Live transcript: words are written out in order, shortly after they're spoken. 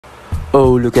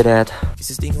Oh, look at that. Is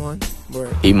this thing on?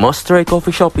 A must-try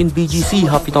coffee shop in BGC,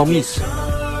 Happy Tommy's.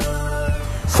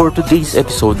 For today's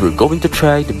episode, we're going to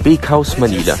try the Bakehouse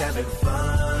Manila.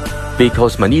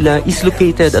 Bakehouse Manila is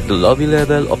located at the lobby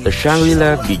level of the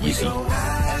Shangri-La BGC.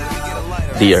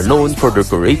 They are known for their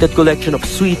curated collection of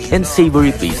sweet and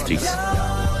savory pastries.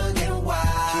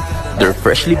 Their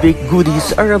freshly baked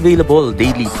goodies are available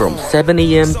daily from 7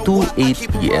 a.m. to 8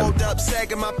 p.m.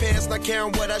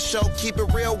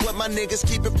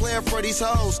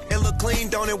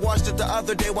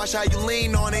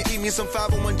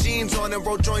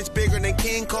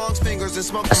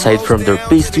 Aside from their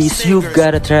pastries, you've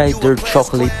gotta try their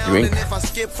chocolate drink.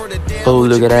 Oh,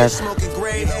 look at that.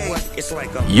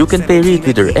 You can pair it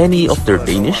with any of their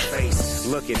Danish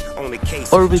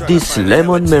or with this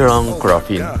lemon meringue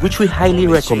croffin, which we highly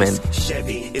recommend.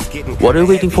 What are you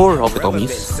waiting for, Happy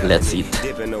Tommies? Let's eat.